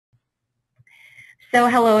So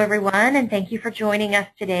hello everyone, and thank you for joining us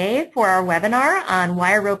today for our webinar on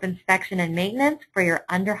wire rope inspection and maintenance for your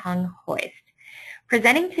underhung hoist.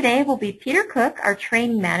 Presenting today will be Peter Cook, our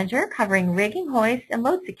training manager covering rigging, hoist, and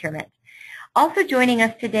load securement. Also joining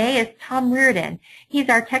us today is Tom Reardon. He's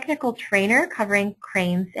our technical trainer covering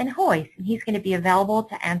cranes and hoists, and he's going to be available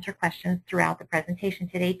to answer questions throughout the presentation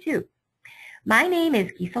today too. My name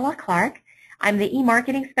is Gisela Clark. I'm the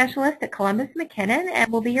e-marketing specialist at Columbus McKinnon and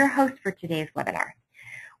will be your host for today's webinar.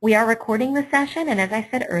 We are recording the session, and as I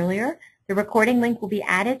said earlier, the recording link will be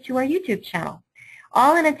added to our YouTube channel.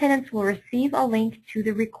 All in attendance will receive a link to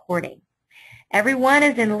the recording. Everyone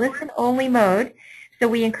is in listen-only mode, so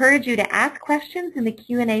we encourage you to ask questions in the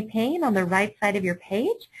Q&A pane on the right side of your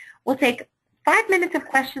page. We'll take 5 minutes of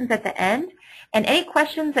questions at the end, and any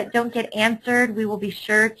questions that don't get answered, we will be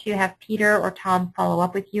sure to have Peter or Tom follow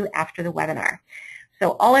up with you after the webinar.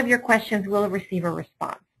 So all of your questions will receive a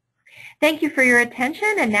response. Thank you for your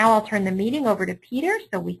attention, and now I'll turn the meeting over to Peter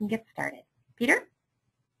so we can get started. Peter?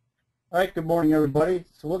 All right, good morning, everybody.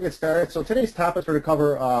 So we'll get started. So today's topics are to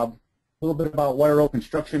cover a little bit about wire rope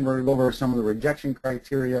construction. We're going to go over some of the rejection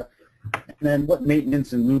criteria, and then what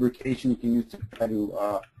maintenance and lubrication you can use to try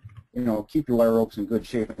to keep your wire ropes in good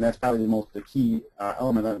shape. And that's probably the key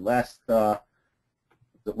element. Last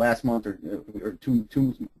month or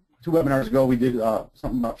two webinars ago, we did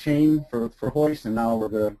something about chain for hoist, and now we're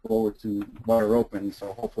going to go over to wire rope, and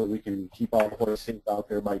so hopefully we can keep all the hoists safe out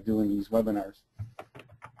there by doing these webinars.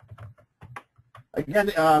 Again,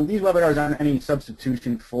 these webinars aren't any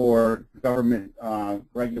substitution for government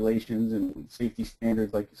regulations and safety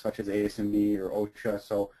standards such as ASME or OSHA.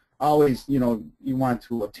 So always, you want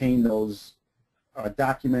to obtain those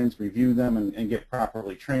documents, review them, and get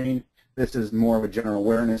properly trained. This is more of a general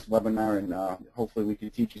awareness webinar, and hopefully we can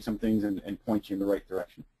teach you some things and point you in the right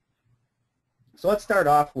direction. So let's start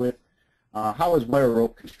off with how is wire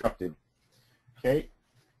rope constructed? Okay,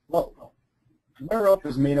 well, wire rope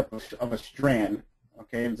is made up of a strand.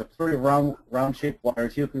 Okay, it's a pretty round-shaped wire,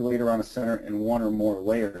 typically laid around a center in one or more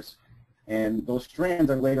layers, and those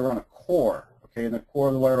strands are laid around a core. Okay, and the core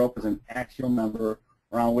of the wire rope is an axial member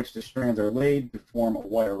around which the strands are laid to form a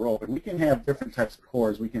wire rope. And we can have different types of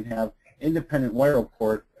cores. We can have independent wire rope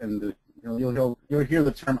core, and you'll hear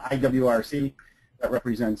the term IWRC. That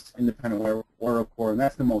represents independent wire rope core, and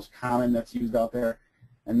that's the most common that's used out there.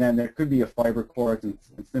 And then there could be a fiber core,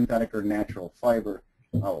 it's synthetic or natural fiber,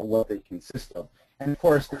 or what they consist of. And of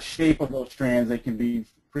course, the shape of those strands, they can be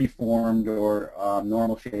preformed or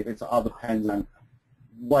normal shape. It all depends on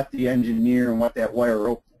what the engineer and what that wire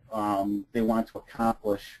rope they want to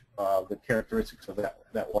accomplish, the characteristics of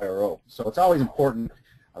that wire rope. So it's always important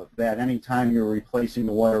that any time you're replacing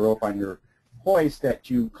the wire rope on your hoist that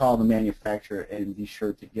you call the manufacturer and be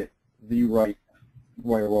sure to get the right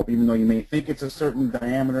wire rope. Even though you may think it's a certain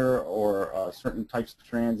diameter or certain types of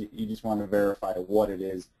strands, you just want to verify what it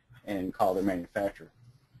is and call the manufacturer.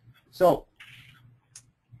 So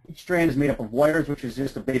each strand is made up of wires, which is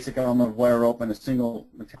just a basic element of wire rope, and a single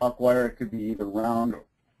metallic wire. It could be either round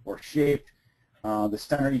or shaped. The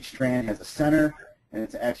center of each strand has a center, and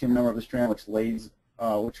it's actually a member of the strand which lays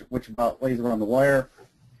about lays around the wire.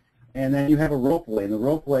 And then you have a rope lay, and the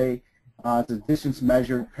rope lay is a distance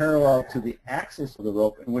measured parallel to the axis of the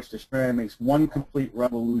rope in which the strand makes one complete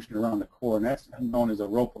revolution around the core, and that's known as a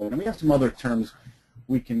rope lay. And we have some other terms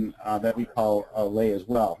that we call a lay as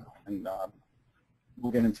well, and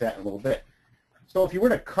we'll get into that in a little bit. So if you were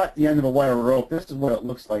to cut the end of a wire rope, this is what it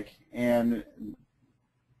looks like. And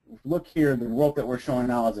look here, the rope that we're showing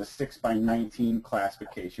now is a 6x19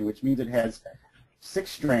 classification, which means it has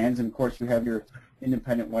 6 strands, and of course you have your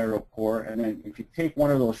independent wire rope core, and then if you take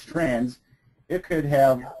one of those strands, it could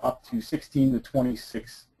have up to 16 to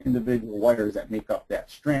 26 individual wires that make up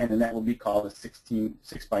that strand, and that will be called a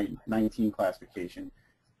 6x19 classification.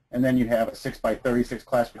 And then you have a 6x36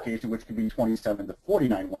 classification, which could be 27 to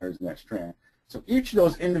 49 wires in that strand. So each of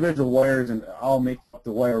those individual wires and all make up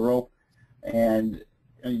the wire rope, and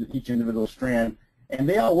each individual strand, and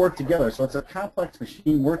they all work together. So it's a complex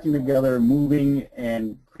machine working together, moving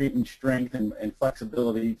and creating strength and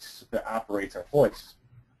flexibility that operates our hoist.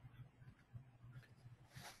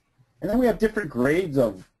 And then we have different grades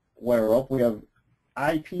of wire rope. We have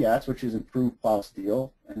IPS, which is improved plow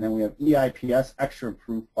steel, and then we have EIPS, extra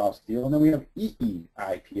improved plow steel, and then we have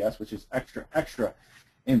EEIPS, which is extra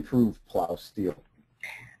improved plow steel.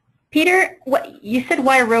 Peter, you said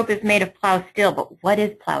wire rope is made of plow steel, but what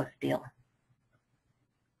is plow steel?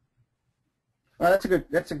 Well,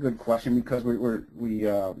 that's a good question, because what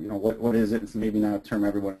is it? It's maybe not a term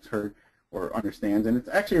everyone's heard or understands, and it's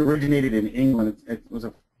actually originated in England. It was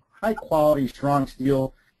a high quality, strong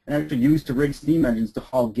steel and actually used to rig steam engines to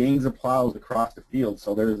haul gangs of plows across the field.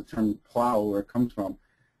 So there's the term plow where it comes from.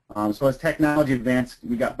 So as technology advanced,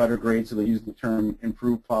 we got better grades, so they used the term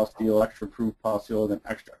improved plow steel, extra improved plow steel, then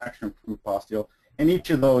extra improved plow steel. And each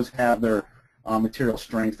of those have their material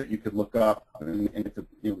strength that you could look up, and it's a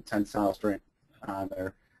tensile strength on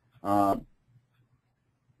there.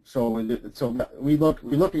 So we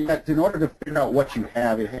look at, in order to figure out what you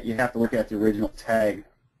have, you have to look at the original tag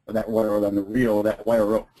of that wire on the reel that wire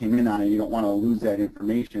rope came in on, and you don't want to lose that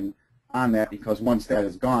information on that, because once that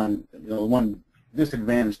is gone, one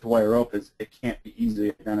disadvantage to wire rope is it can't be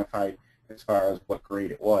easily identified as far as what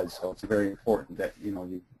grade it was. So it's very important that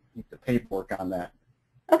you keep the paperwork on that.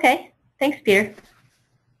 Okay, thanks, Peter.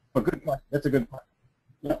 But good question. That's a good question.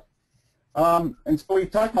 Yep. And so we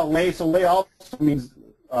talked about lay. So lay also means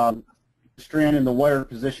strand in the wire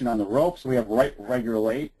position on the rope. So we have right regular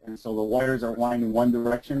lay, and so the wires are lined in one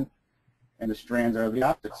direction, and the strands are the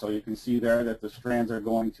opposite. So you can see there that the strands are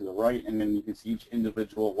going to the right, and then you can see each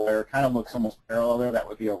individual wire kind of looks almost parallel there. That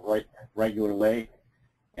would be a right regular lay.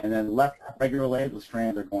 And then left regular lay, the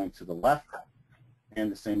strands are going to the left,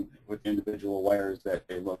 and the same with individual wires, that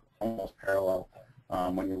they look almost parallel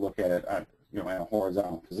when you look at it in a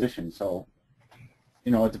horizontal position. So,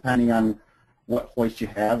 depending on what hoist you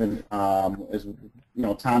have, and as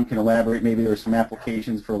Tom can elaborate, maybe there's some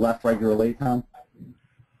applications for left regular lay, Tom?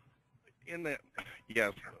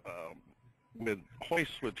 Yes, with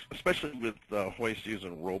hoists, especially with hoists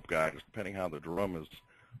using rope guides, depending how the drum is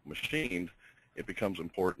machined, it becomes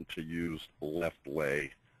important to use left lay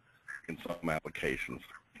in some applications.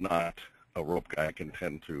 If not, a rope guide can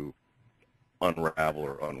tend to unravel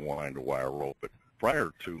or unwind a wire rope. But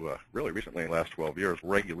prior to really recently, the last 12 years,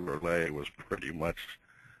 regular lay was pretty much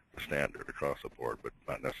the standard across the board, but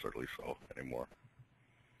not necessarily so anymore.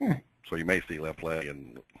 So you may see left lay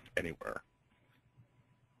anywhere.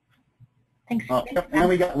 Thanks. And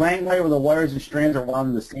we got lang lay, where the wires and strands are wound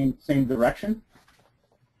in the same direction,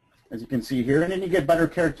 as you can see here. And then you get better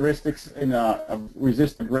characteristics in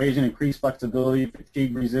resist abrasion, increased flexibility,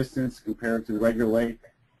 fatigue resistance compared to the regular lay.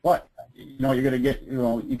 But you're going to get,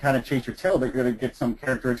 you kind of chase your tail, but you're going to get some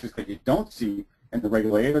characteristics that you don't see in the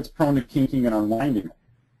regular lay. That's prone to kinking and unwinding.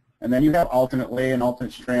 And then you have alternate lay and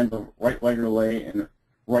alternate strands of right regular lay and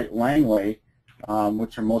right lang lay,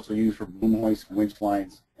 which are mostly used for boom hoists and winch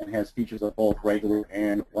lines, and has features of both regular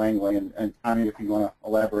and lang lay. And Tommy, if you want to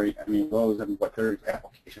elaborate on any of those and what their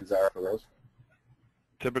applications are for those.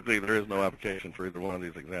 Typically, there is no application for either one of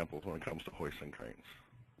these examples when it comes to hoists and cranes.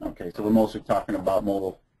 Okay, so we're mostly talking about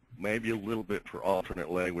mobile. Maybe a little bit for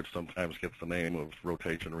alternate lay, which sometimes gets the name of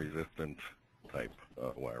rotation-resistant type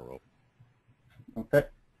wire rope. Okay.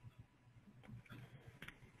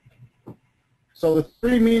 So the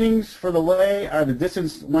three meanings for the lay are the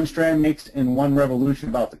distance one strand makes in one revolution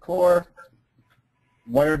about the core,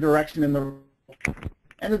 wire direction in the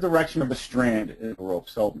and the direction of the strand in the rope.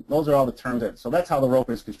 So those are all the terms so that's how the rope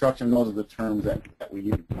is constructed, and those are the terms that we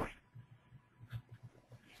use.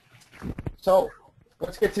 So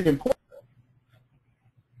let's get to the important.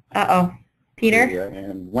 Uh-oh. Peter?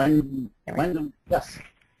 And when yes.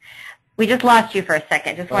 We just lost you for a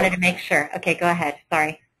second. Just wanted to make sure. Okay, go ahead.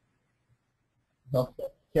 Sorry. Okay.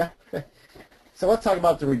 Yeah. So let's talk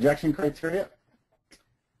about the rejection criteria.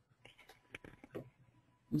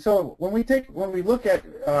 So when we look at,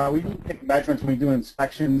 we take measurements when we do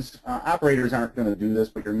inspections. Operators aren't going to do this,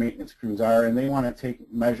 but your maintenance crews are, and they want to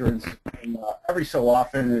take measurements every so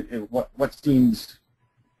often. What seems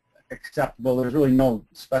acceptable. There's really no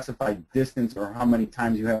specified distance or how many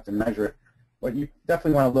times you have to measure it, but you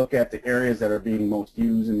definitely want to look at the areas that are being most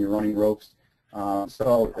used in your running ropes.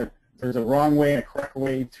 So there's a wrong way and a correct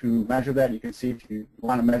way to measure that. You can see if you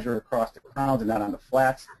want to measure across the crowns and not on the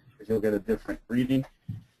flats, because you'll get a different reading.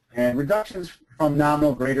 And reductions from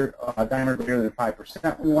nominal diameter greater than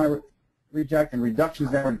 5% we want to reject, and reductions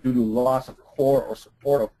that are due to loss of core or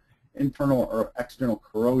support of internal or external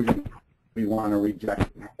corrosion, we want to reject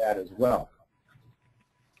that as well.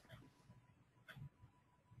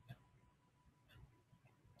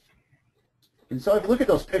 And so if you look at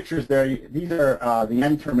those pictures there, these are the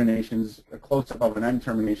end terminations, a close-up of an end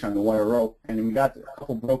termination on the wire rope, and we got a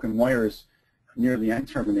couple broken wires near the end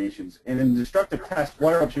terminations. And in destructive tests,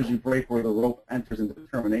 wire ropes usually break where the rope enters into the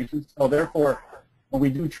terminations. So therefore, when we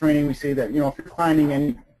do training, we say that, if you're finding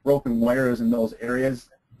any broken wires in those areas,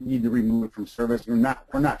 you need to remove it from service. We're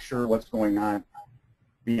not sure what's going on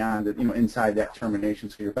beyond it, inside that termination.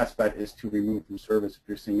 So your best bet is to remove from service if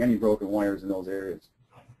you're seeing any broken wires in those areas.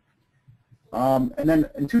 And then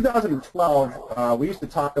in 2012, we used to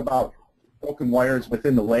talk about broken wires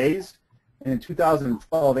within the lays, And in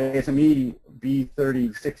 2012, ASME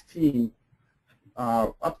B3016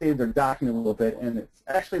 updated their document a little bit, and it's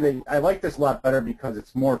actually, I like this a lot better because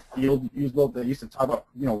it's more field usable. They used to talk about,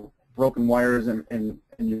 broken wires in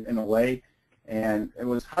a lay, and it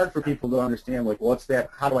was hard for people to understand, like, what's that,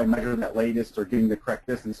 how do I measure that lay distance or getting the correct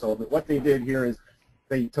distance. So what they did here is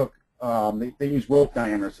they took, they used rope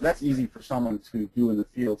diameter, so that's easy for someone to do in the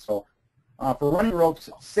field. So for running ropes,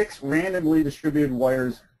 6 randomly distributed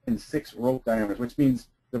wires and 6 rope diameters, which means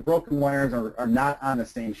the broken wires are not on the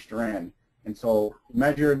same strand. And so you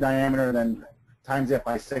measure your diameter, then times that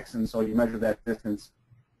by 6, and so you measure that distance,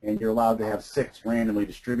 and you're allowed to have 6 randomly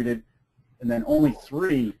distributed, and then only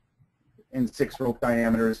 3 in 6 rope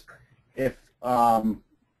diameters if they're on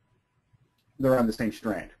the same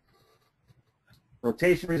strand.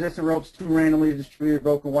 Rotation-resistant ropes, 2 randomly distributed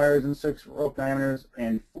broken wires and 6 rope diameters,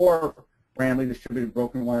 and 4 randomly distributed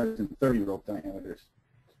broken wires and 30 rope diameters.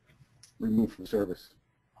 Removed from service.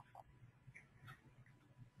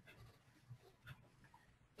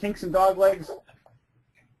 Kinks and dog legs.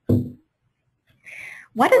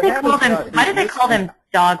 Why do they call them? Why do they call them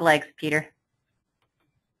dog legs, Peter?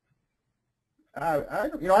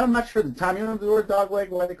 I'm not sure. Tom, you know the word dog leg?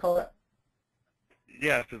 Why they call that?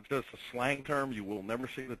 Yes, it's just a slang term. You will never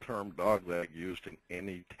see the term dog leg used in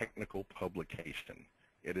any technical publication.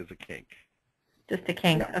 It is a kink. Just a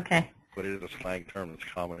kink. Yeah. Okay. But it is a slang term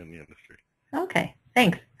that's common in the industry. Okay.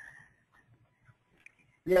 Thanks.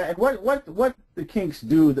 Yeah, and what the kinks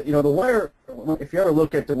do, the wire, if you ever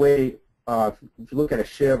look at the way, if you look at a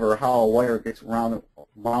shiv or how a wire gets wound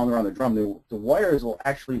around the drum, the wires will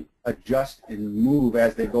actually adjust and move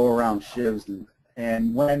as they go around shivs.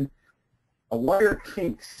 And when a wire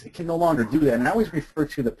kinks, it can no longer do that. And I always refer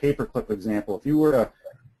to the paperclip example. If you were to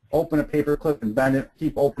open a paperclip and bend it,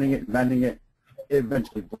 keep opening it and bending it, it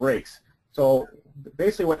eventually breaks. So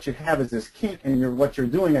basically what you have is this kink, and what you're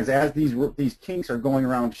doing is as these kinks are going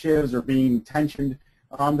around shivs or being tensioned,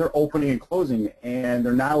 they're opening and closing, and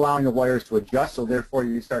they're not allowing the wires to adjust, so therefore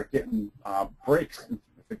you start getting breaks,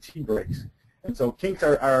 fatigue breaks. And so kinks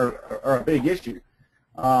are a big issue.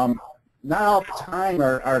 Not all the time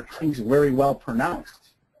are kinks very well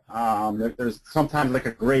pronounced. There's sometimes like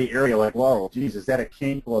a gray area, like, whoa, geez, is that a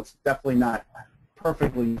kink? Well, it's definitely not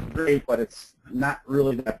perfectly great, but it's not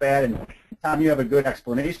really that bad. And Tom, you have a good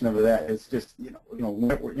explanation of that. It's just in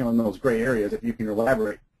those gray areas, if you can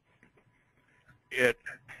elaborate. It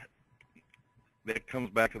comes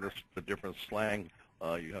back to the different slang.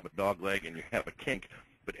 You have a dog leg and you have a kink,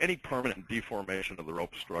 but any permanent deformation of the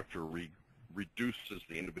rope structure reduces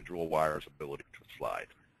the individual wire's ability to slide.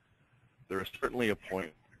 There is certainly a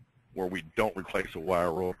point where we don't replace a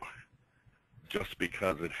wire rope just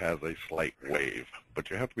because it has a slight wave, but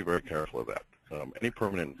you have to be very careful of that. Any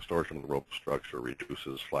permanent distortion of the rope structure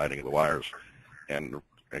reduces sliding of the wires and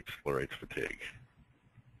accelerates fatigue.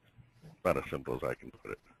 About as simple as I can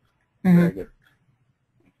put it. Mm-hmm. Very good.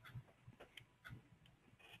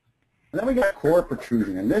 And then we got core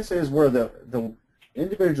protrusion, and this is where the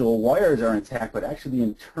individual wires are intact, but actually the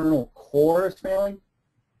internal core is failing.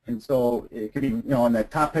 And so it could be, in that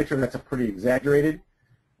top picture, that's a pretty exaggerated.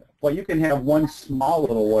 But you can have one small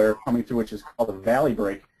little wire coming through, which is called a valley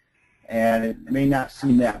break, and it may not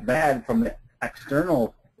seem that bad from the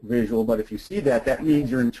external visual, but if you see that, that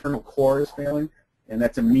means your internal core is failing, and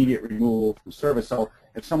that's immediate removal from service. So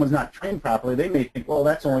if someone's not trained properly, they may think, well,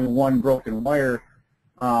 that's only one broken wire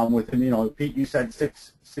within, Pete, you said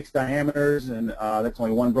six diameters, and that's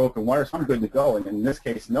only one broken wire, so I'm good to go. And in this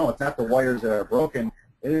case, no, it's not the wires that are broken.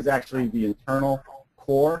 It is actually the internal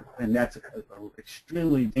core, and that's an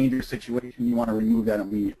extremely dangerous situation. You want to remove that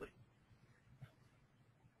immediately.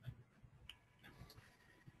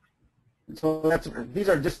 And so these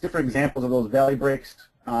are just different examples of those valley breaks.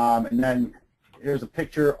 And then here's a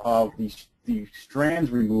picture of the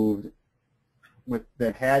strands removed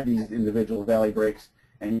that had these individual valley breaks,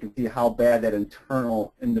 and you can see how bad that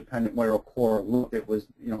internal independent wire core looked. It was,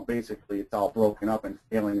 basically it's all broken up and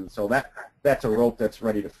failing, and so that's a rope that's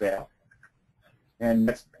ready to fail. And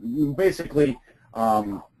that's basically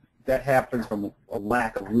that happens from a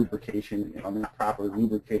lack of lubrication, not properly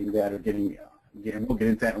lubricating that, or getting we'll get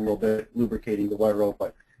into that in a little bit, lubricating the wire rope.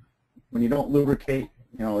 But when you don't lubricate,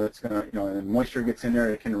 it's gonna, and moisture gets in there,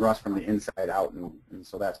 it can rust from the inside out, and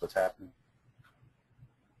so that's what's happening.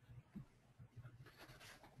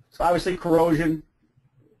 So obviously corrosion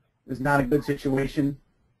is not a good situation.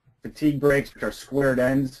 Fatigue breaks, which are squared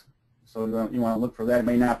ends, so you want to look for that. It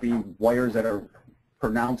may not be wires that are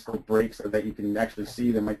pronounced with breaks or that you can actually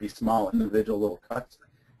see. There might be small individual little cuts.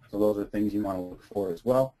 So those are things you want to look for as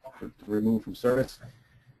well to remove from service.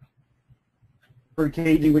 bird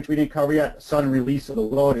caging, which we didn't cover yet. Sudden release of the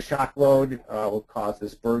load, a shock load, will cause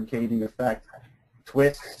this bird caging effect.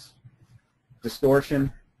 Twists,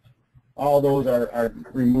 distortion, all those are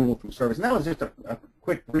removal from service. And that was just a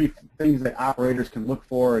quick, brief things that operators can look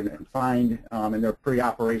for and find in their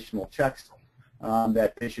pre-operational checks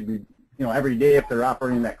that they should be, every day if they're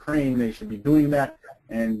operating that crane, they should be doing that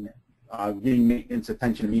and getting maintenance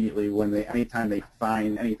attention immediately anytime they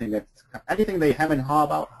find anything they hem and haw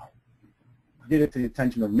about, get it to the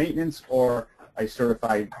attention of maintenance or a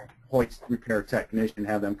certified hoist repair technician,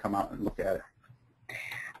 have them come out and look at it.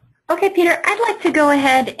 Okay, Peter, I'd like to go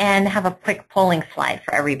ahead and have a quick polling slide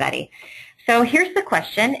for everybody. So here's the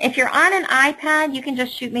question. If you're on an iPad, you can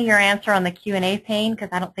just shoot me your answer on the Q&A pane because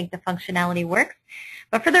I don't think the functionality works.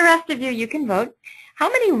 But for the rest of you, you can vote. How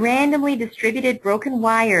many randomly distributed broken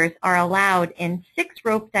wires are allowed in 6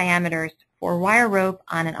 rope diameters for wire rope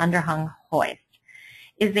on an underhung hoist?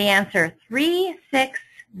 Is the answer 3, 6,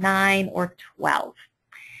 9, or 12?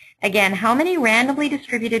 Again, how many randomly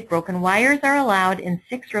distributed broken wires are allowed in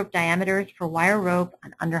 6 rope diameters for wire rope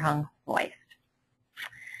on underhung hoist?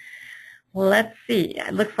 Let's see.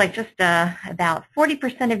 It looks like just about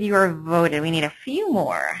 40% of you are voted. We need a few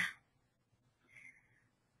more.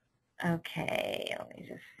 Okay, let me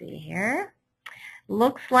just see here.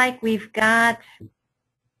 Looks like we've got,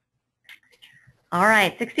 all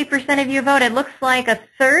right, 60% of you voted. Looks like a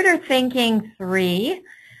third are thinking 3.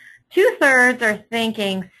 2/3 are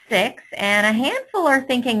thinking 6, and a handful are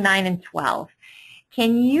thinking 9 and 12.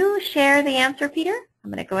 Can you share the answer, Peter? I'm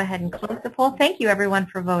going to go ahead and close the poll. Thank you, everyone,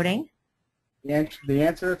 for voting. The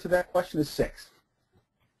answer to that question is 6.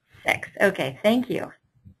 6. Okay, thank you.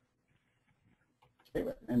 Okay,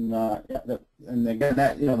 and again,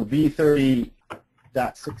 that the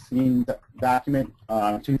B30.16 document,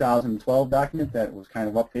 2012 document that was kind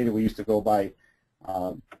of updated. We used to go by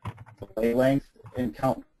the lay length and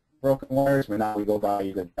count broken wires, but now we go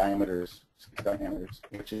by the diameters, 6 diameters,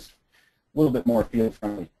 which is a little bit more field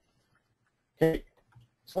friendly. Okay,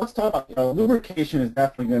 so let's talk about lubrication. Is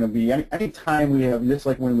definitely going to be any time we have, just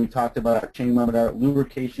like when we talked about our chain limiter,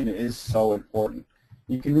 lubrication is so important.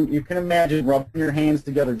 You can imagine rubbing your hands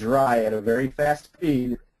together dry at a very fast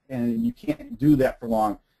speed, and you can't do that for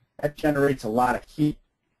long. That generates a lot of heat.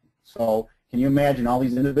 So can you imagine all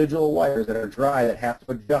these individual wires that are dry that have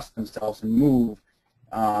to adjust themselves and move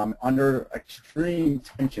under extreme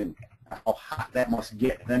tension, how hot that must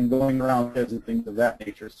get, then going around and things of that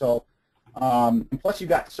nature. So, and plus you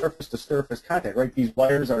got surface-to-surface contact, right? These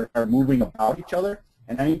wires are moving about each other,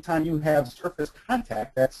 and anytime you have surface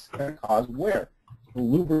contact, that's going to cause wear. So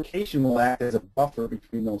lubrication will act as a buffer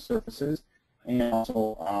between those surfaces and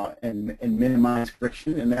also and minimize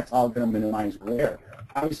friction, and that's all going to minimize wear.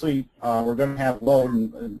 Obviously, we're going to have load,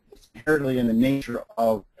 and it's inherently in the nature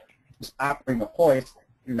of just operating a hoist.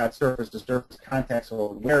 You've got surface-to-surface contact,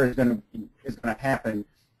 so wear is going to happen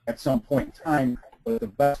at some point in time. But the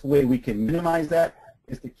best way we can minimize that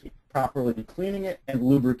is to keep properly cleaning it and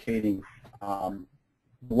lubricating the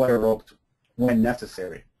wire ropes when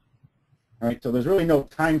necessary. All right, so there's really no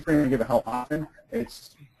time frame to give it how often.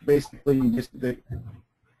 It's basically just the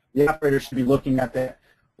operator should be looking at that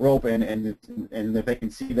rope, and if they can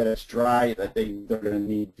see that it's dry, that they're going to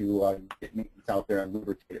need to get maintenance out there and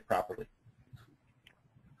lubricate it properly.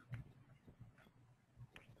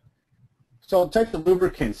 So types of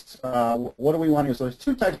lubricants, what do we want to use? So there's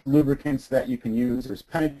 2 types of lubricants that you can use. There's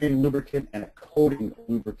penetrating lubricant and a coating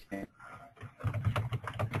lubricant.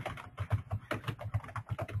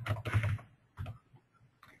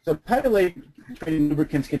 So penetrating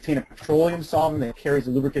lubricants contain a petroleum solvent that carries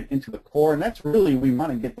the lubricant into the core, and that's really, we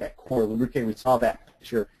want to get that core lubricated. We saw that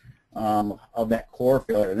picture of that core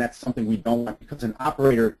failure, and that's something we don't want because an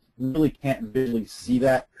operator really can't visually see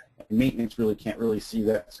that, and maintenance really can't really see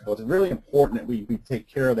that. So it's really important that we take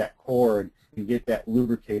care of that core and get that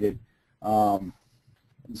lubricated.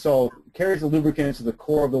 So it carries the lubricant into the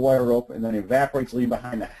core of the wire rope and then evaporates, leaving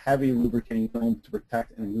behind a heavy lubricating film to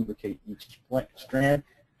protect and lubricate each strand.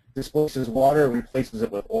 Displaces water, replaces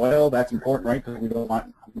it with oil. That's important, right, because we don't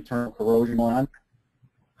want internal corrosion going on.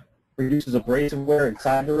 Reduces abrasive wear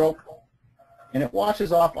inside the rope. And it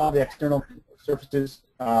washes off all the external surfaces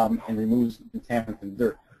and removes contaminants and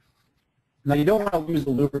dirt. Now, you don't want to use a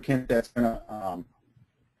lubricant that's going to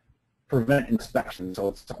prevent inspection, so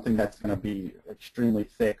it's something that's going to be extremely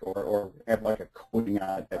thick or have like a coating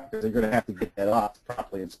on it, because they're going to have to get that off to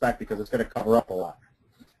properly inspect because it's going to cover up a lot.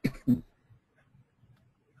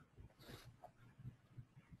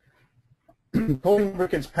 Coating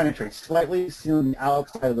lubricants penetrate slightly, sealing the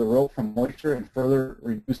outside of the rope from moisture and further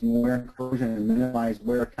reducing wear and corrosion and minimize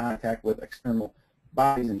wear contact with external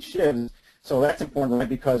bodies and shivs. So that's important, right?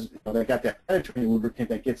 Because they got that penetrating lubricant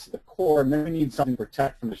that gets to the core, and then we need something to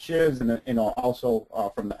protect from the shivs, and then,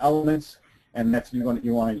 also from the elements. And that's you're going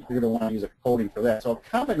to want to use a coating for that. So a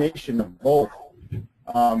combination of both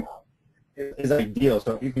is ideal.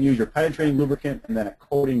 So if you can use your penetrating lubricant and then a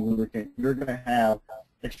coating lubricant, you're going to have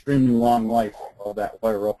extremely long life of that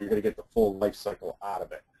wire rope. You're going to get the full life cycle out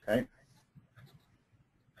of it. Okay.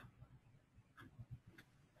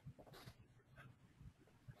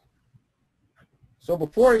 So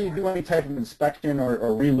before you do any type of inspection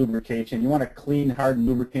or re-lubrication, you want to clean hardened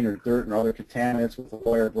lubricant or dirt and other contaminants with a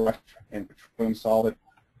wire brush and petroleum solvent,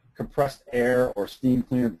 compressed air or steam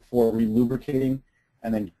cleaner before re-lubricating,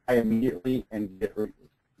 and then dry immediately and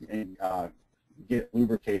get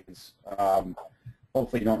lubricants.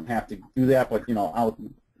 Hopefully you don't have to do that, but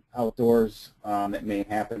outdoors that may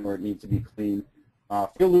happen where it needs to be cleaned.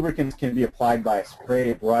 Field lubricants can be applied by a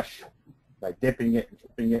spray, a brush, by dipping it and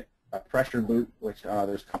dripping it. A pressure boot, which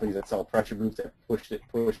there's companies that sell pressure boots that pushed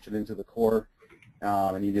it into the core,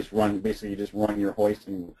 and you just run your hoist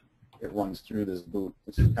and it runs through this boot.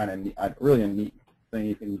 This is kind of really a neat thing.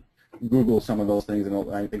 You can Google some of those things,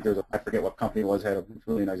 and I think I forget what company it was, had a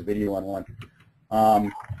really nice video on one.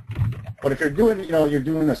 But if you're doing you're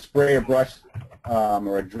doing a spray, a brush,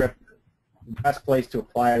 or a drip, the best place to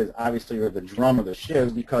apply it is obviously the drum or the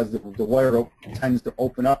shivs, because the wire rope tends to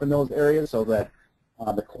open up in those areas, so that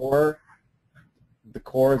the core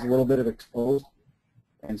is a little bit of exposed,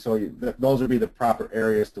 and so those would be the proper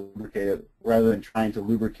areas to lubricate it, rather than trying to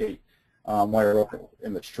lubricate wire rope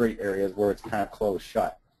in the straight areas where it's kind of closed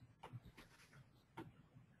shut.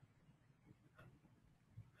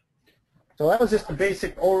 So that was just a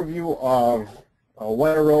basic overview of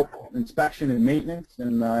wire rope inspection and maintenance,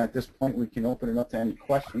 and at this point we can open it up to any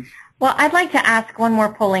questions. Well, I'd like to ask one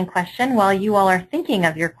more polling question while you all are thinking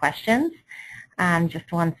of your questions.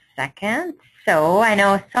 Just one second. So I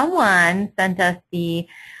know someone sent us a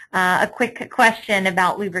quick question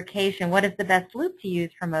about lubrication. What is the best lube to use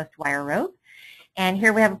for most wire rope? And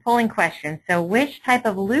here we have a polling question. So which type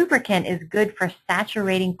of lubricant is good for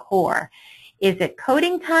saturating core? Is it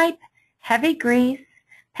coating type, heavy grease,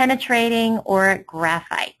 penetrating, or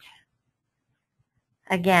graphite?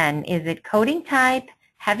 Again, is it coating type,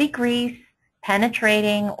 heavy grease,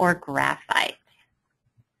 penetrating, or graphite?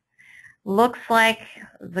 Looks like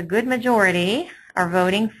the good majority are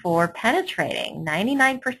voting for penetrating,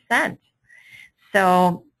 99%.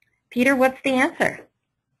 So, Peter, what's the answer?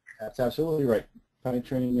 That's absolutely right.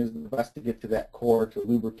 Penetrating is the best to get to that core to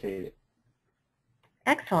lubricate it.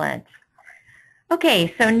 Excellent.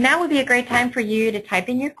 Okay, so now would be a great time for you to type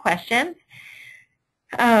in your questions.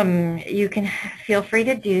 You can feel free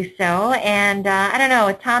to do so. And I don't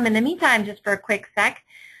know, Tom, in the meantime, just for a quick sec,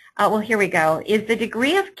 well, here we go. Is the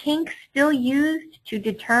degree of kink still used to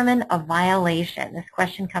determine a violation? This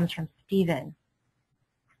question comes from Stephen.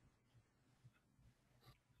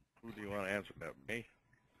 Who do you want to answer that? Me?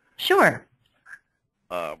 Sure.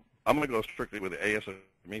 I'm going to go strictly with the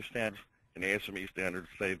ASME standards. And ASME standards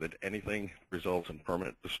say that anything results in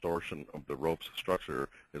permanent distortion of the rope's structure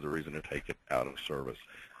is a reason to take it out of service.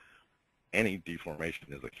 Any deformation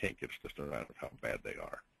is a kink. It's just a matter of how bad they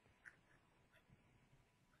are.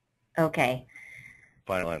 Okay.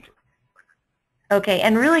 Final answer. Okay,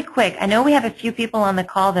 and really quick, I know we have a few people on the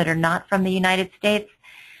call that are not from the United States.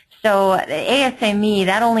 So the ASME,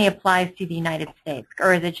 that only applies to the United States,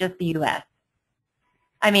 or is it just the U.S.?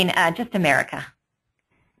 I mean, just America.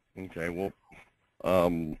 Okay, well,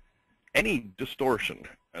 any distortion,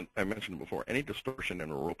 and I mentioned it before, any distortion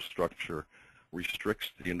in a rope structure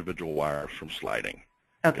restricts the individual wires from sliding.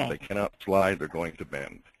 Okay. If they cannot slide, they're going to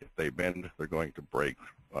bend. If they bend, they're going to break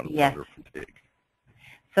under fatigue.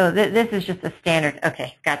 So this is just a standard.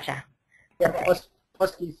 Okay, gotcha. Yeah, Okay.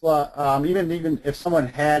 plus Keith, even if someone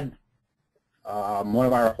had one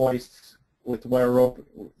of our hoists with wire rope,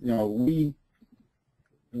 the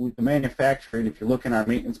manufacturer, if you look in our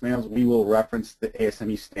maintenance manuals, we will reference the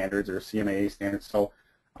ASME standards or CMAA standards. So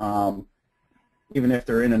even if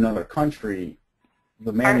they're in another country,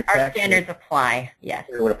 the manufacturer, our standards apply, yes.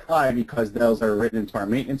 It would apply because those are written into our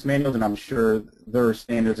maintenance manuals, and I'm sure their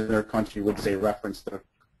standards in their country would say reference the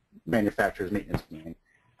manufacturer's maintenance manual.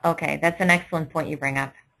 Okay, that's an excellent point you bring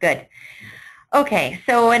up. Good. Okay,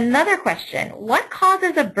 so another question. What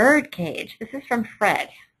causes a bird cage? This is from Fred.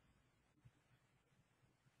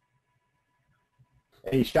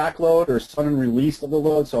 A shock load or sudden release of the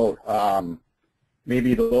load. So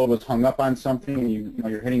maybe the load was hung up on something, and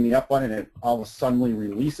you're hitting the up button, and it all of a sudden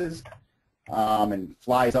releases and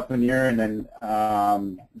flies up in the air, and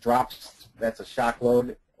then drops. That's a shock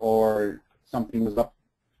load. Or something was up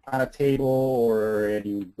on a table, or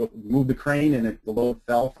you move the crane and the load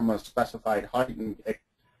fell from a specified height, and of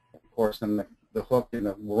course then the hook and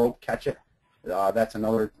the rope catch it. That's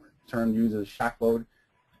another term used as shock load.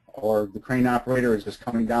 Or the crane operator is just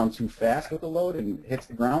coming down too fast with the load and hits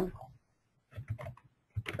the ground.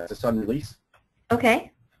 That's a sudden release.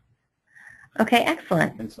 Okay. Okay,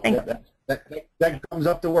 excellent. And so that comes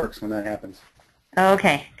up the works when that happens.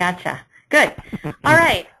 Okay, gotcha. Good. All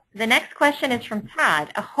right. The next question is from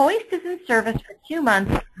Todd. A hoist is in service for 2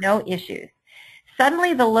 months with no issues.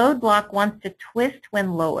 Suddenly the load block wants to twist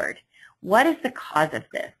when lowered. What is the cause of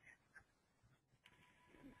this?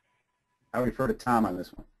 I'll refer to Tom on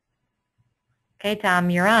this one. Okay, Tom,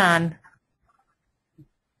 you're on.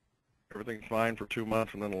 Everything's fine for 2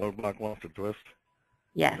 months, and then the load block wants to twist?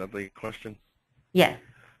 Yes. Is that the question? Yes.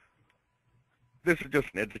 This is just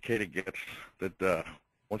an educated guess that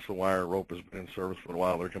once the wire rope has been in service for a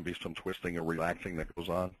while, there can be some twisting or relaxing that goes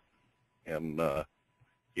on. And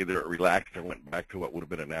either it relaxed and went back to what would have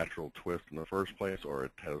been a natural twist in the first place, or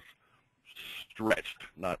it has stretched,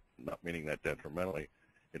 not meaning that detrimentally.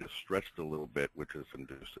 It has stretched a little bit, which has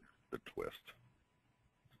induced the twist.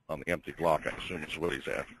 On the empty block, I assume is what he's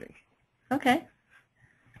asking. Okay.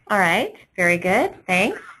 All right. Very good.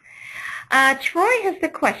 Thanks. Troy has the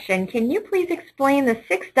question. Can you please explain the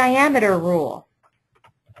 6 diameter rule?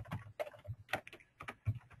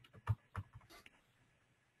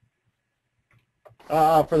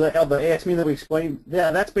 For the ASME that we explained,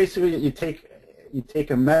 yeah, that's basically you take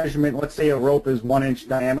a measurement. Let's say a rope is 1 inch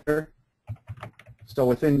diameter.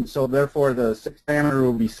 So therefore the 6 diameter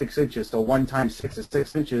will be 6 inches. So 1 times 6 is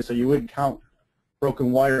 6 inches. So you would count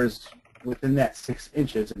broken wires within that 6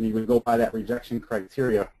 inches, and you would go by that rejection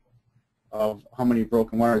criteria of how many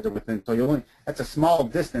broken wires are within. So that's a small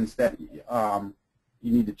distance that you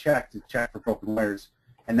need to check for broken wires,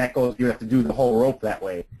 and that goes. You have to do the whole rope that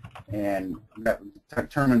way, and that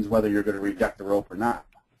determines whether you're going to reject the rope or not.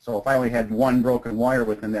 So if I only had 1 broken wire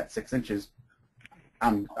within that 6 inches,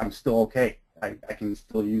 I'm still okay. I can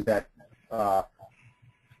still use that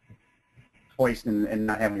hoist and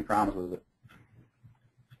not have any problems with it.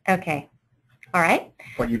 Okay. All right.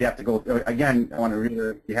 But you'd have to go, again, I want to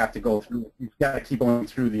reiterate, you've got to keep going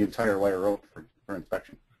through the entire wire rope for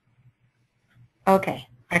inspection. Okay.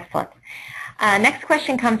 Excellent. Next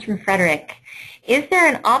question comes from Frederick. Is there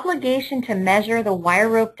an obligation to measure the wire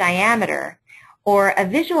rope diameter, or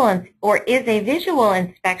is a visual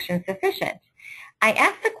inspection sufficient? I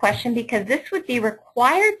ask the question because this would be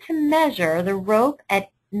required to measure the rope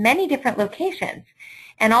at many different locations,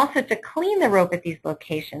 and also to clean the rope at these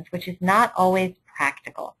locations, which is not always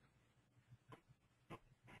practical.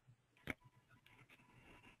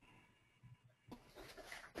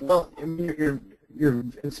 Well, I mean, your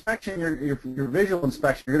inspection, your visual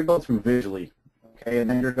inspection, you're going to go through visually, okay, and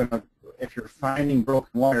then you're going to, if you're finding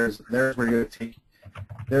broken wires, there's where you're going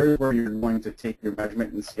to take your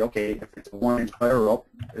measurement and see, okay, if it's a 1 inch wire rope,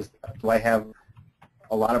 do I have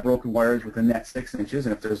a lot of broken wires within that 6 inches?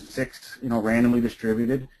 And if there's 6, randomly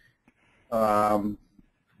distributed,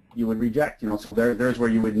 you would reject. So there's where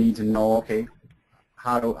you would need to know, okay,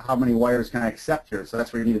 how many wires can I accept here? So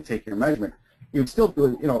that's where you need to take your measurement. You would still do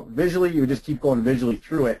it, visually. You would just keep going visually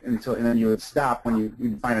through it and then you would stop when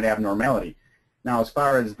you find an abnormality. Now, as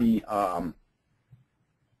far as the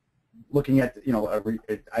looking at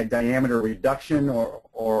a diameter reduction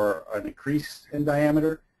or an increase in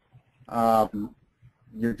diameter,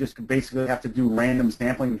 you're just basically have to do random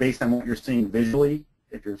sampling based on what you're seeing visually.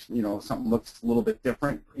 If something looks a little bit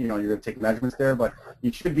different, you're going to take measurements there. But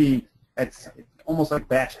you should be, it's almost like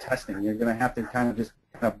batch testing. You're going to have to kind of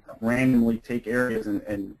randomly take areas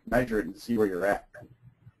and measure it and see where you're at.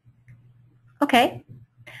 Okay.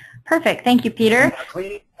 Perfect. Thank you, Peter.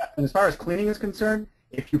 And as far as cleaning is concerned,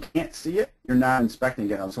 if you can't see it, you're not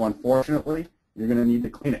inspecting it. So unfortunately, you're going to need to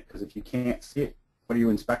clean it, because if you can't see it, what are you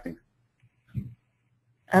inspecting?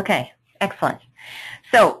 Okay, excellent.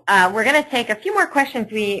 So we're going to take a few more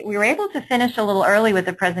questions. We were able to finish a little early with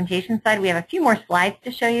the presentation side. We have a few more slides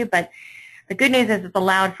to show you, but the good news is it's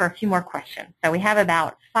allowed for a few more questions. So we have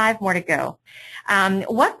about 5 more to go.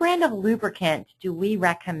 What brand of lubricant do we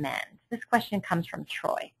recommend? This question comes from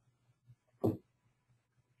Troy.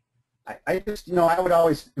 I just, I would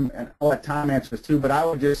always, and I'll let Tom answer this too, but I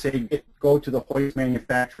would just say go to the hoist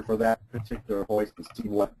manufacturer for that particular hoist and see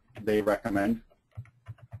what they recommend.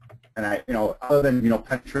 And other than,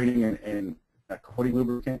 penetrating and a coating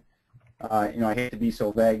lubricant, I hate to be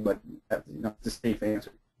so vague, but that's, it's a safe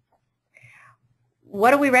answer.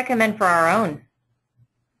 What do we recommend for our own?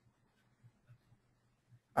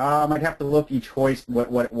 I'd have to look each hoist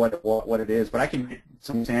what it is, but I can get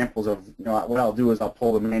some samples of, what I'll do is I'll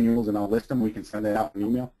pull the manuals and I'll list them. We can send that out in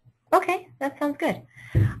email. Okay, that sounds good.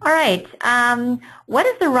 All right. What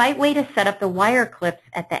is the right way to set up the wire clips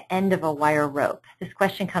at the end of a wire rope? This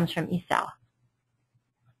question comes from Isao.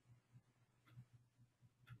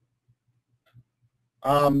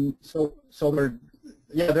 We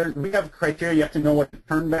have criteria. You have to know what the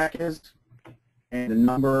turn back is and the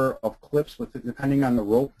number of clips depending on the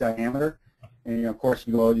rope diameter. And of course,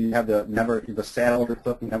 you have the saddle of the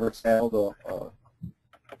clip. You never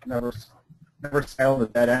saddle the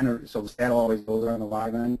dead end, so the saddle always goes on the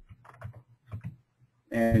live end.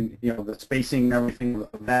 And the spacing and everything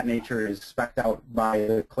of that nature is spec'd out by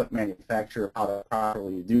the clip manufacturer of how to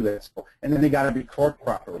properly do this. And then they got to be torqued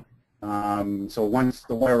properly. So once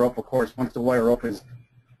the wire rope is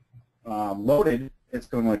loaded, it's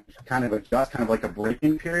going to kind of adjust, kind of like a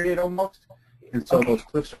braking period almost. And so those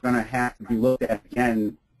clips are going to have to be looked at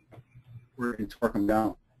again where you can torque them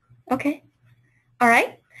down. Okay. All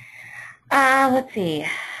right. Let's see.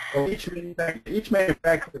 Well, each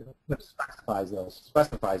manufacturer specifies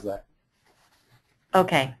that.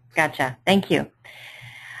 Okay, gotcha. Thank you.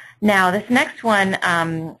 Now, this next one,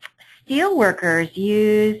 steel workers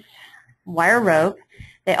use wire rope.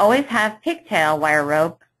 They always have pigtail wire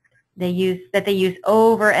rope they use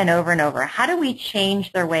over and over and over. How do we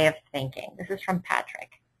change their way of thinking? This is from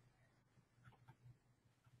Patrick.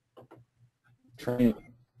 Training.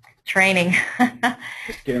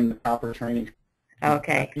 Just get them the proper training.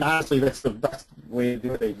 Okay. Honestly, that's the best way to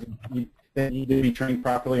do it. They need to be trained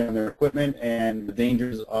properly on their equipment and the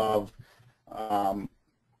dangers of not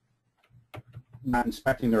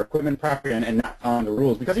inspecting their equipment properly and not following the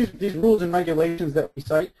rules. Because these rules and regulations that we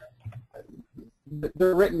cite,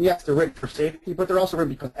 they're written, yes, they're written for safety, but they're also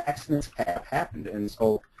written because accidents have happened. And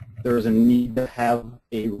so there's a need to have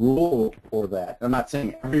a rule for that. I'm not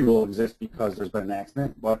saying every rule exists because there's been an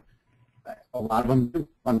accident, but a lot of them do,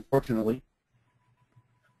 unfortunately.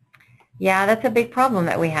 Yeah, that's a big problem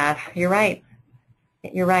that we have. You're right.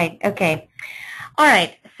 You're right. Okay. All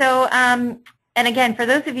right. So, and again, for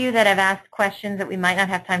those of you that have asked questions that we might not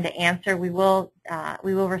have time to answer, we will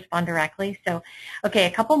respond directly. So, okay,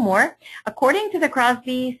 a couple more. According to the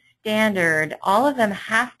Crosby standard, all of them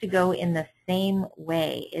have to go in the same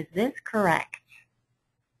way. Is this correct?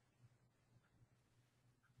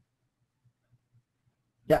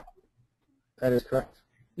 Yeah, that is correct.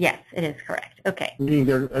 Yes, it is correct. Okay.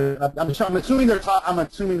 I'm assuming they're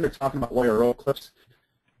talking about wire rope clips.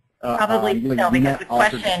 Probably so, because the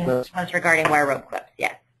question was regarding wire rope clips.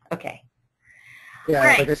 Yes. Okay. Yeah,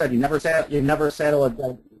 right. Like I said, you never saddle a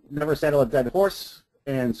dead horse,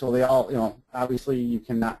 and so they all, obviously you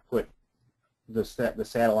cannot put the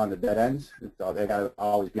saddle on the dead ends. They got to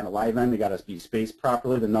always be on the live end. They got to be spaced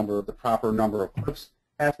properly. The proper number of clips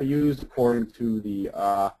have to be used according to the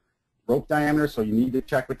rope diameter. So you need to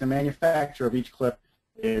check with the manufacturer of each clip,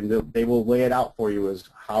 and they will lay it out for you as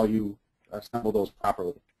how you assemble those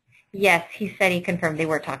properly. Yes, he said he confirmed they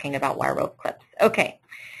were talking about wire rope clips. Okay.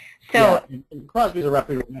 So yeah, and Crosby's a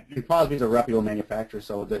reputable manufacturer,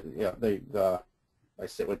 so I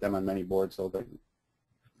sit with them on many boards, so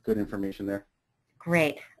good information there.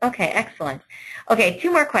 Great. Okay, excellent. Okay, two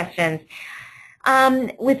more questions.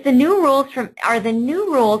 With the new rules are the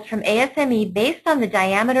new rules from ASME based on the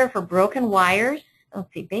diameter for broken wires?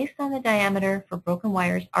 Let's see, based on the diameter for broken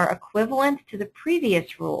wires are equivalent to the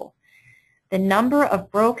previous rule. The number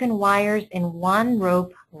of broken wires in one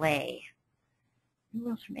rope lay. New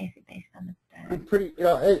rules from ASME based on the diameter.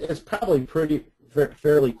 It's probably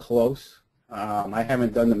fairly close. I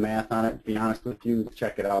haven't done the math on it, to be honest with you, to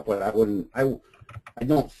check it out, but I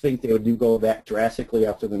don't think they would go that drastically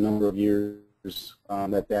after the number of years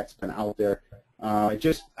that's been out there.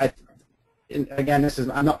 Again,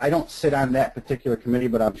 I don't sit on that particular committee,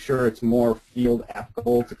 but I'm sure it's more field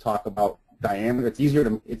applicable to talk about diameter. It's easier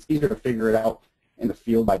to figure it out in the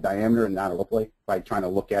field by diameter and not a rope lay by trying to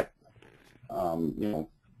look at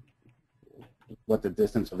what the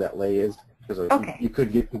distance of that lay is, because okay. you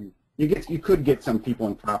could get some people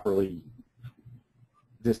improperly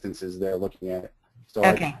distances there looking at it. So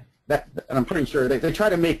okay. And I'm pretty sure they try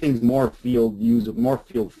to make things more field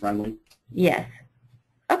friendly. Yes.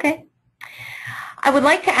 Okay. I would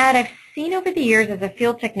like to add, I've seen over the years as a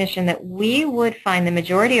field technician that we would find the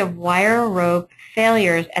majority of wire rope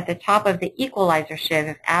failures at the top of the equalizer sheave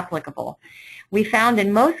if applicable. We found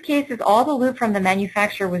in most cases all the lube from the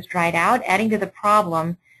manufacturer was dried out, adding to the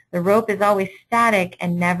problem. The rope is always static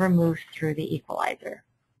and never moves through the equalizer.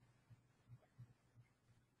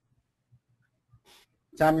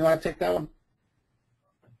 Tom, you want to take that one?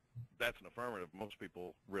 that's an affirmative. Most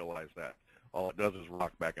people realize that. All it does is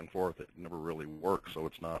rock back and forth. It never really works, so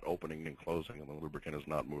it's not opening and closing, and the lubricant is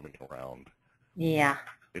not moving around. Yeah.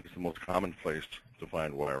 It's the most common place to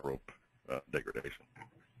find wire rope degradation.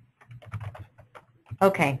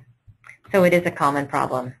 Okay. So it is a common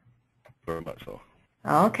problem. Very much so.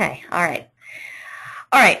 Okay. All right.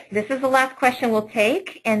 All right. This is the last question we'll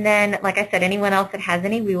take. And then, like I said, anyone else that has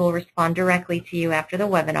any, we will respond directly to you after the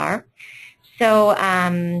webinar. So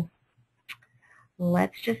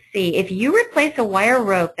let's just see. If you replace a wire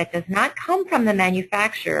rope that does not come from the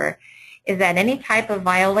manufacturer, is that any type of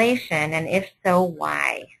violation? And if so,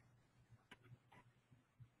 why?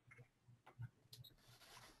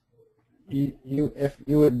 If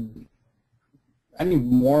you would, any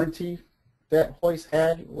warranty that Hoist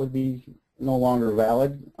had would be no longer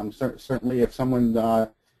valid. Certainly if someone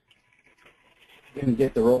didn't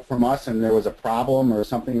get the rope from us and there was a problem or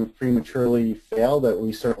something prematurely failed, that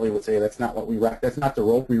we certainly would say that's not what that's not the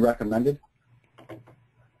rope we recommended,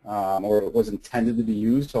 or it was intended to be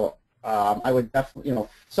used. So I would definitely,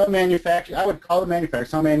 some manufacturers, I would call the manufacturer.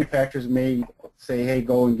 Some manufacturers may say, hey,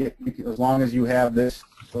 go and get, as long as you have this,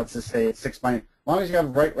 let's just say it's as long as you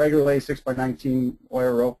have regular 6x19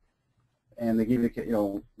 wire rope, and they give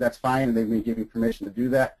you, that's fine, and they may give you permission to do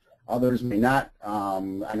that. Others may not.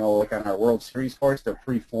 I know, like on our World Series hoist, they're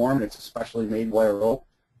pre-formed. It's a specially made wire rope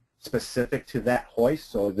specific to that hoist,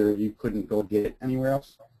 so you couldn't go get it anywhere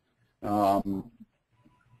else. So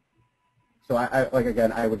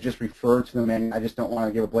again, I would just refer to the I just don't want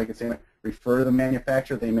to give a blanket statement. Refer to the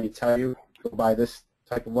manufacturer. They may tell you go buy this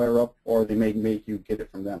type of wire rope, or they may make you get it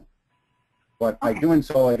from them. But by doing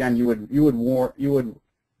so, again, you would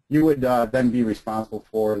then be responsible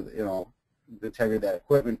for the integrity of that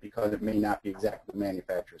equipment, because it may not be exactly what the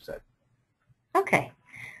manufacturer said. Okay.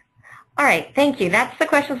 All right. Thank you. That's the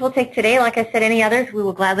questions we'll take today. Like I said, any others we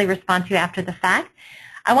will gladly respond to after the fact.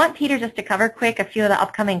 I want Peter just to cover quick a few of the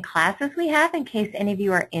upcoming classes we have in case any of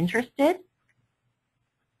you are interested.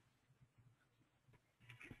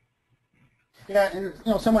 Yeah,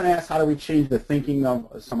 and someone asked how do we change the thinking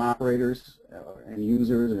of some operators and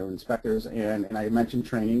users or inspectors, and I mentioned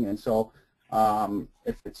training, and so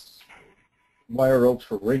if it's wire ropes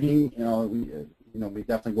for rigging, we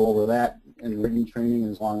definitely go over that in rigging training,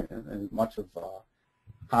 as much of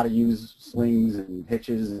how to use slings and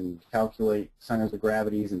hitches and calculate centers of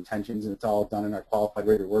gravities and tensions, and it's all done in our qualified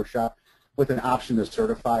rigger workshop, with an option to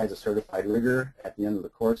certify as a certified rigger at the end of the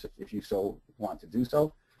course if you so want to do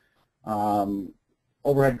so.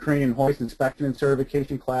 Overhead crane and hoist inspection and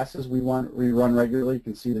certification classes we run regularly. You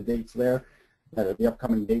can see the dates there, that are the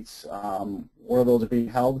upcoming dates, where those are being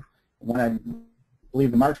held. When I believe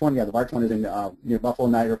the March one, the March one is in near Buffalo,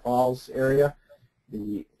 Niagara Falls area.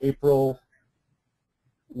 The April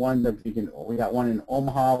one, we got one in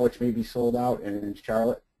Omaha, which may be sold out, and in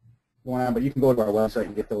Charlotte going on. But you can go to our website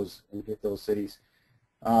and get those cities.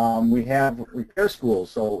 We have repair schools.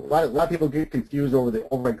 So a lot of people get confused over the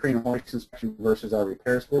overhead crane and hoist inspection versus our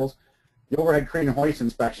repair schools. The overhead crane and hoist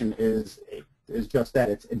inspection is just that.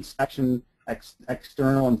 It's inspection,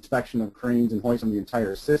 external inspection of cranes and hoists on the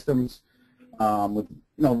entire systems, with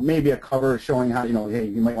maybe a cover showing how hey,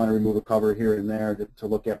 you might want to remove a cover here and there to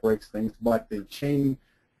look at breaks, things. But the chain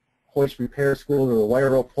hoist repair schools or the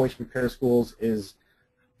wire rope hoist repair schools is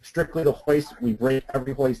strictly the hoist. We break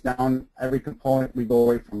every hoist down, every component. We go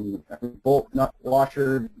away from every bolt, nut,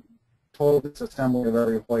 washer, total disassembly of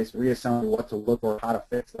every hoist, reassembly, what to look for, how to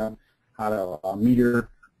fix them, how to meter,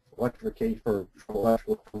 electrification for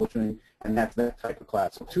electrical troubleshooting, and that's that type of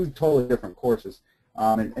class. So two totally different courses.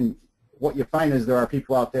 And what you find is there are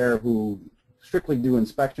people out there who strictly do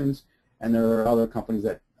inspections, and there are other companies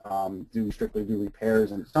that strictly do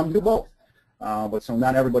repairs, and some do both. But so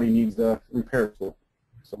not everybody needs the repair tool.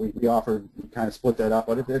 So we kind of split that up,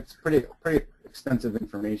 but it's pretty extensive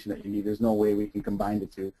information that you need. There's no way we can combine the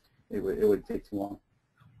two. It would take too long.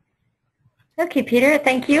 Okay, Peter,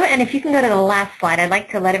 thank you. And if you can go to the last slide, I'd like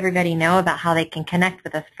to let everybody know about how they can connect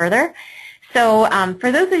with us further. So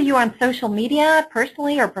for those of you on social media,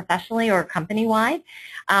 personally or professionally or company-wide,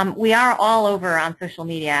 we are all over on social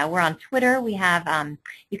media. We're on Twitter. We have,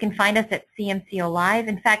 you can find us at CMCO Live.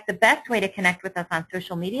 In fact, the best way to connect with us on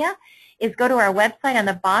social media is go to our website on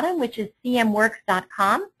the bottom, which is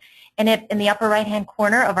cmworks.com. And in the upper right-hand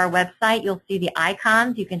corner of our website, you'll see the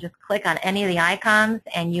icons. You can just click on any of the icons,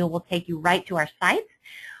 and will take you right to our site.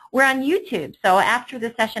 We're on YouTube, so after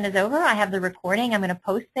the session is over, I have the recording. I'm going to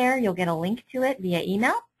post there. You'll get a link to it via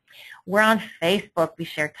email. We're on Facebook. We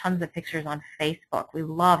share tons of pictures on Facebook. We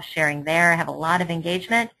love sharing there. I have a lot of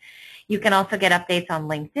engagement. You can also get updates on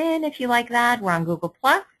LinkedIn if you like that. We're on Google+.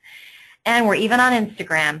 And we're even on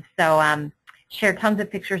Instagram, so share tons of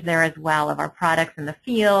pictures there as well of our products in the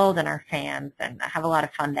field and our fans, and have a lot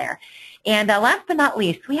of fun there. And last but not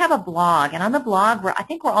least, we have a blog, and on the blog, I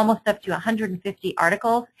think we're almost up to 150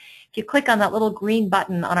 articles. If you click on that little green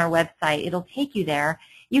button on our website, it'll take you there.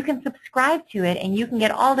 You can subscribe to it, and you can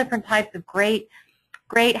get all different types of great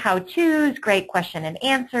how-tos, great question and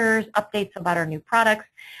answers, updates about our new products.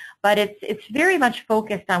 But it's very much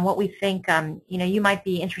focused on what we think you might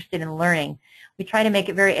be interested in learning. We try to make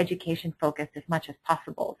it very education-focused as much as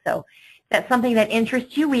possible. So if that's something that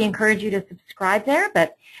interests you, we encourage you to subscribe there.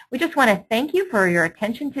 But we just want to thank you for your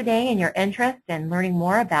attention today and your interest in learning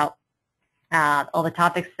more about all the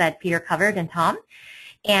topics that Peter covered and Tom.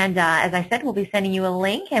 And as I said, we'll be sending you a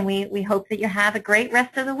link, and we hope that you have a great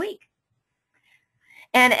rest of the week.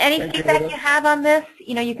 And any feedback you have on this,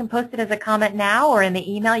 you can post it as a comment now, or in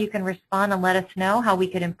the email you can respond and let us know how we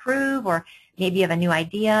could improve, or maybe you have a new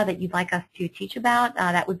idea that you'd like us to teach about.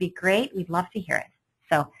 That would be great. We'd love to hear it.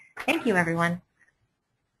 So thank you, everyone.